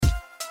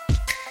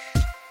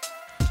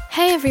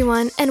Hey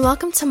everyone, and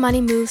welcome to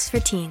Money Moves for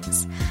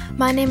Teens.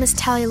 My name is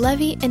Talia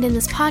Levy, and in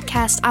this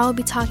podcast, I will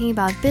be talking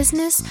about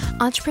business,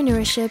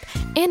 entrepreneurship,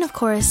 and of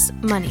course,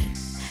 money.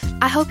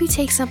 I hope you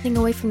take something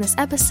away from this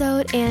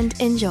episode and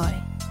enjoy.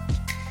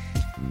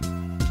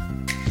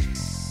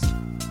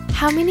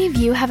 How many of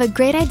you have a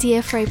great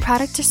idea for a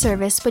product or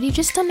service, but you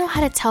just don't know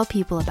how to tell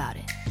people about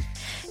it?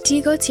 Do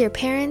you go to your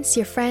parents,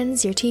 your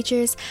friends, your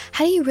teachers?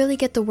 How do you really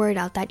get the word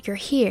out that you're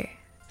here?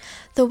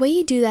 The way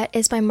you do that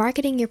is by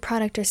marketing your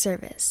product or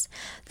service.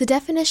 The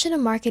definition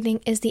of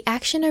marketing is the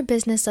action or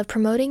business of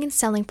promoting and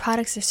selling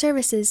products or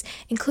services,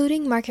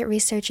 including market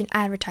research and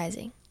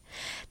advertising.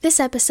 This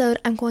episode,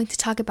 I'm going to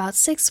talk about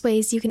 6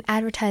 ways you can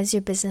advertise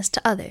your business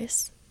to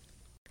others.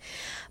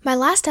 My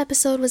last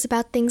episode was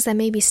about things that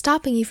may be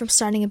stopping you from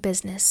starting a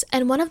business,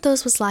 and one of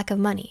those was lack of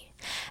money.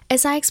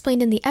 As I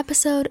explained in the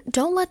episode,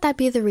 don't let that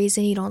be the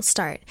reason you don't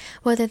start.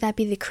 Whether that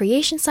be the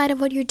creation side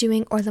of what you're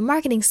doing or the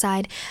marketing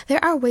side,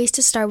 there are ways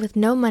to start with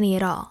no money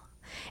at all.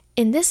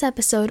 In this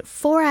episode,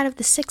 4 out of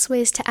the 6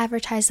 ways to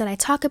advertise that I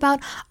talk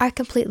about are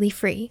completely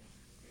free.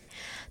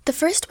 The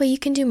first way you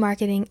can do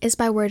marketing is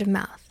by word of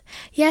mouth.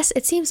 Yes,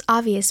 it seems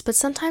obvious, but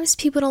sometimes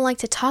people don't like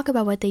to talk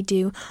about what they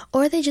do,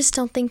 or they just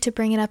don't think to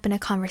bring it up in a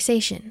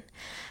conversation.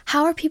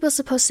 How are people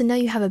supposed to know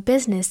you have a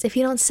business if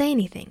you don't say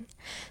anything?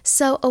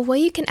 So, a way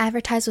you can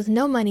advertise with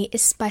no money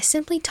is by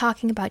simply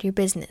talking about your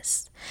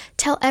business.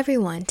 Tell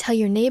everyone, tell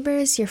your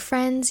neighbors, your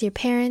friends, your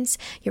parents,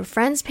 your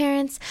friends'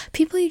 parents,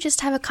 people you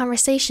just have a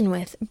conversation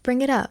with,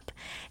 bring it up.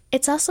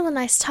 It's also a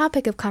nice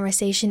topic of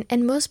conversation,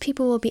 and most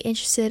people will be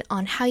interested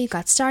on how you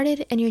got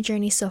started and your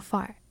journey so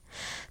far.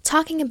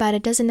 Talking about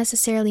it doesn't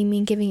necessarily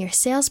mean giving your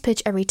sales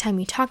pitch every time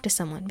you talk to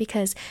someone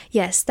because,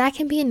 yes, that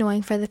can be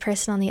annoying for the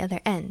person on the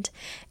other end.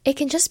 It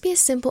can just be as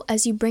simple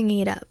as you bringing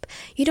it up.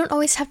 You don't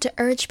always have to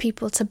urge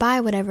people to buy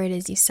whatever it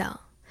is you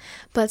sell.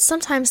 But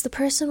sometimes the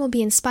person will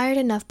be inspired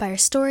enough by your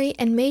story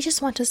and may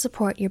just want to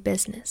support your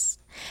business.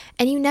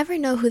 And you never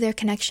know who their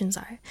connections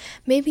are.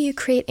 Maybe you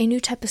create a new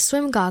type of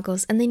swim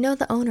goggles and they know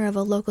the owner of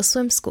a local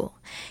swim school.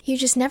 You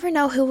just never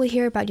know who will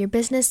hear about your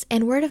business,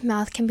 and word of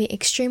mouth can be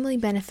extremely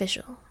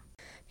beneficial.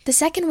 The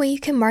second way you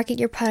can market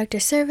your product or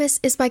service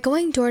is by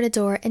going door to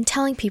door and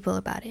telling people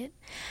about it.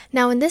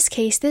 Now in this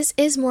case, this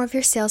is more of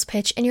your sales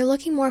pitch and you're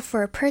looking more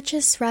for a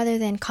purchase rather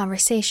than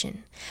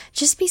conversation.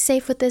 Just be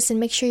safe with this and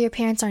make sure your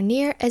parents are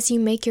near as you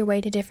make your way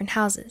to different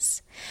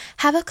houses.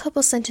 Have a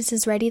couple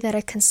sentences ready that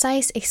are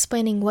concise,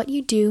 explaining what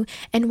you do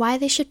and why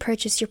they should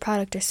purchase your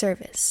product or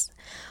service.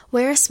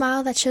 Wear a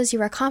smile that shows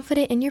you are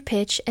confident in your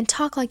pitch and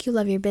talk like you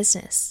love your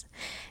business.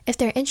 If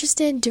they're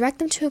interested, direct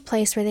them to a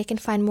place where they can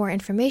find more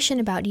information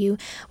about you,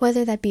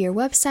 whether that be your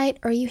website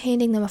or you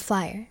handing them a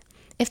flyer.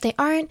 If they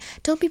aren't,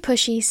 don't be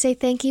pushy, say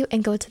thank you,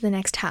 and go to the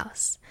next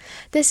house.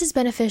 This is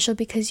beneficial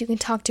because you can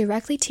talk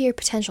directly to your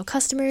potential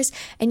customers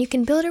and you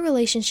can build a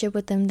relationship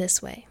with them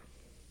this way.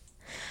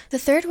 The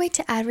third way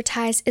to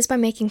advertise is by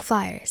making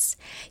flyers.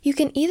 You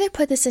can either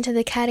put this into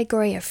the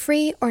category of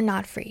free or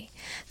not free.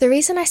 The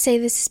reason I say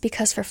this is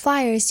because for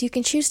flyers, you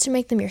can choose to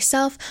make them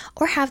yourself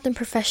or have them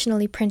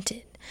professionally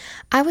printed.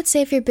 I would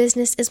say if your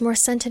business is more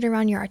centered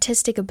around your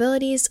artistic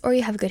abilities or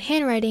you have good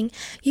handwriting,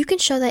 you can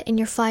show that in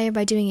your flyer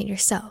by doing it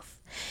yourself.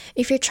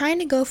 If you're trying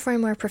to go for a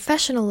more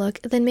professional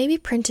look, then maybe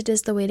printed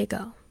is the way to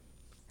go.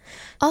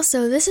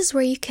 Also, this is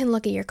where you can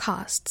look at your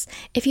costs.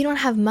 If you don't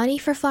have money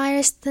for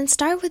flyers, then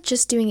start with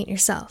just doing it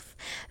yourself.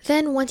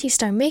 Then, once you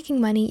start making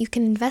money, you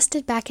can invest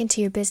it back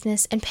into your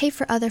business and pay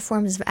for other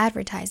forms of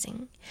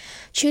advertising.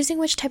 Choosing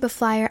which type of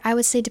flyer, I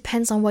would say,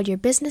 depends on what your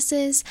business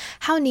is,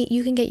 how neat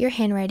you can get your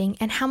handwriting,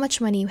 and how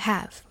much money you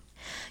have.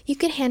 You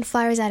can hand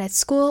flyers out at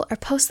school or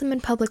post them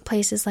in public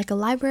places like a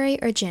library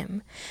or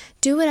gym.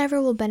 Do whatever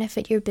will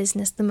benefit your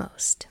business the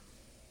most.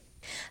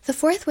 The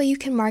fourth way you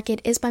can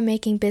market is by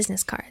making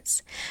business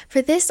cards.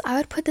 For this, I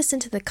would put this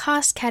into the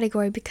cost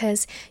category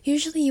because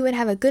usually you would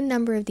have a good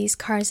number of these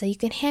cards that you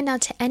can hand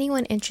out to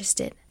anyone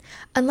interested.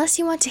 Unless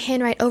you want to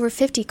handwrite over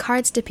 50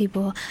 cards to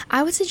people,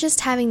 I would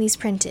suggest having these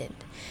printed.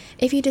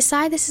 If you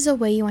decide this is a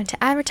way you want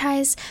to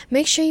advertise,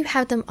 make sure you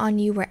have them on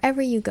you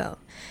wherever you go.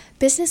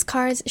 Business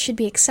cards should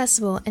be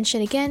accessible and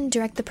should again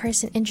direct the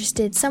person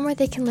interested somewhere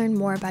they can learn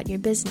more about your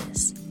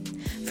business.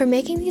 For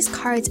making these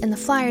cards and the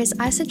flyers,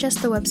 I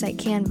suggest the website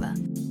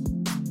Canva.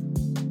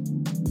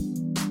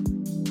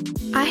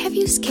 I have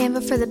used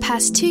Canva for the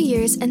past 2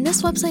 years, and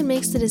this website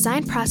makes the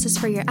design process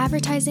for your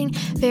advertising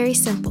very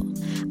simple.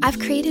 I've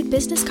created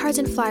business cards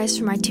and flyers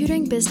for my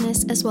tutoring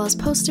business, as well as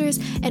posters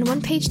and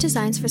one-page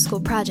designs for school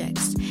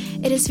projects.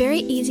 It is very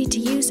easy to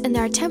use, and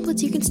there are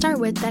templates you can start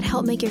with that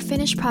help make your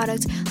finished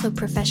product look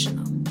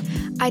professional.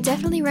 I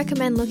definitely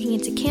recommend looking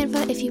into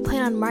Canva if you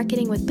plan on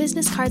marketing with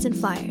business cards and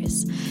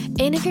flyers.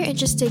 And if you're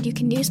interested, you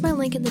can use my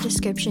link in the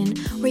description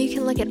where you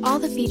can look at all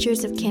the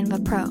features of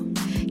Canva Pro.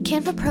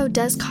 Canva Pro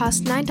does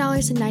cost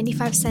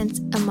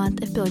 $9.95 a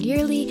month if billed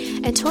yearly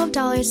and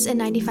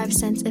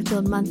 $12.95 if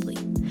billed monthly.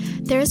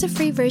 There is a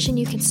free version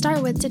you can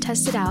start with to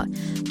test it out,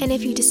 and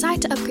if you decide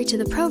to upgrade to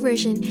the Pro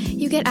version,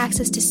 you get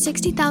access to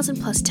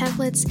 60,000 plus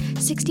templates,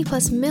 60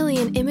 plus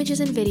million images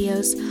and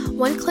videos,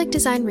 one-click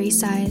design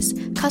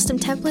resize, custom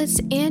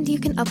templates, and you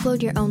can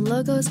upload your own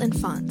logos and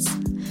fonts.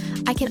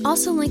 I can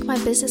also link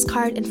my business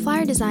card and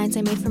flyer designs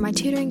I made for my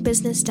tutoring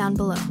business down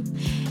below.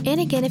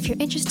 And again, if you're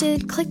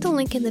interested, click the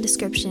link in the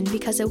description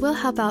because it will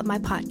help out my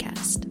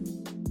podcast.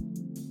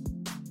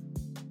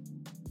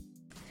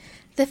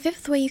 The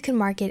fifth way you can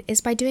market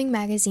is by doing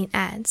magazine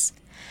ads.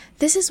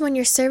 This is when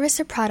your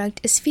service or product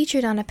is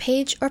featured on a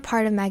page or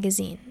part of a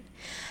magazine.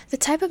 The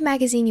type of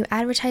magazine you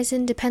advertise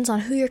in depends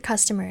on who your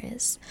customer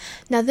is.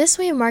 Now, this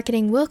way of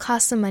marketing will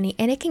cost some money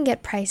and it can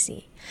get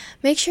pricey.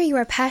 Make sure you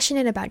are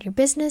passionate about your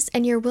business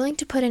and you're willing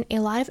to put in a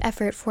lot of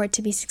effort for it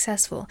to be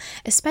successful,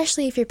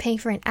 especially if you're paying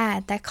for an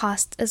ad that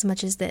costs as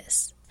much as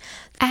this.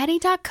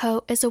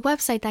 Addy.co is a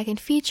website that can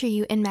feature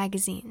you in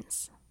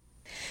magazines.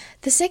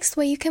 The sixth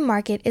way you can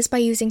market is by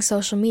using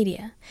social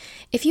media.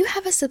 If you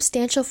have a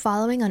substantial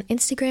following on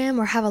Instagram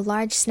or have a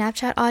large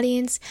Snapchat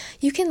audience,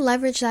 you can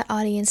leverage that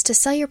audience to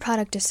sell your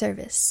product or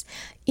service.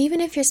 Even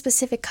if your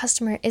specific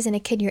customer isn't a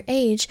kid your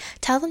age,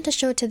 tell them to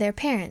show it to their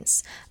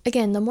parents.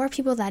 Again, the more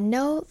people that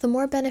know, the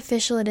more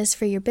beneficial it is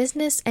for your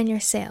business and your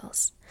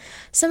sales.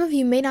 Some of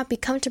you may not be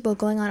comfortable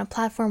going on a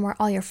platform where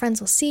all your friends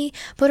will see,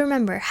 but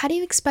remember, how do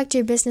you expect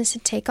your business to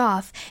take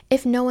off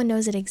if no one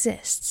knows it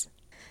exists?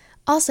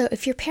 Also,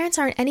 if your parents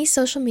aren't any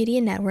social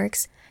media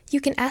networks, you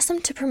can ask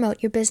them to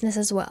promote your business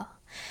as well.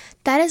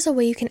 That is a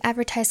way you can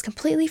advertise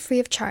completely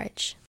free of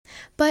charge.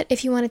 But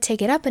if you want to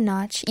take it up a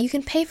notch, you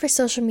can pay for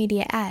social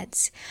media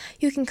ads.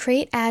 You can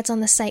create ads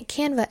on the site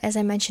Canva, as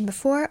I mentioned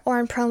before, or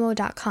on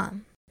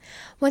promo.com.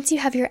 Once you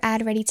have your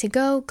ad ready to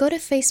go to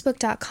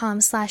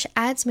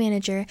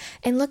facebook.com/adsmanager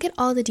and look at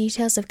all the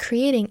details of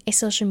creating a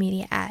social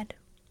media ad.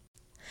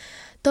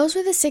 Those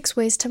were the 6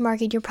 ways to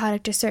market your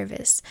product or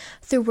service: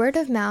 through word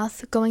of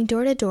mouth, going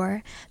door to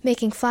door,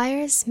 making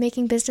flyers,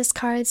 making business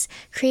cards,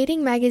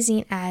 creating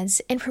magazine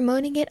ads, and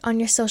promoting it on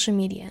your social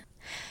media.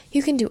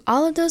 You can do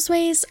all of those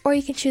ways, or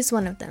you can choose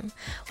one of them.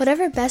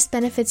 Whatever best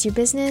benefits your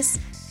business,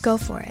 go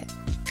for it.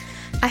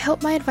 I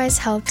hope my advice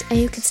helped and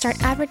you can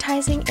start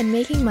advertising and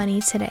making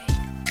money today.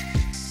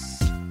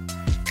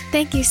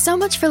 Thank you so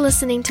much for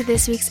listening to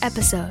this week's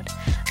episode.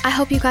 I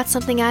hope you got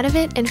something out of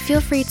it, and feel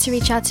free to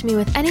reach out to me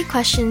with any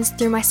questions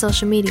through my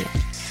social media.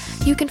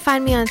 You can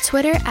find me on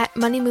Twitter at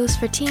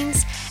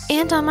moneymovesforteens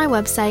and on my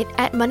website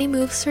at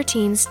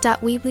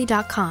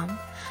moneymovesforteens.weebly.com.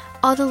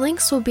 All the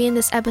links will be in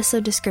this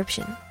episode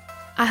description.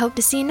 I hope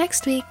to see you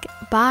next week.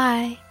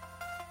 Bye!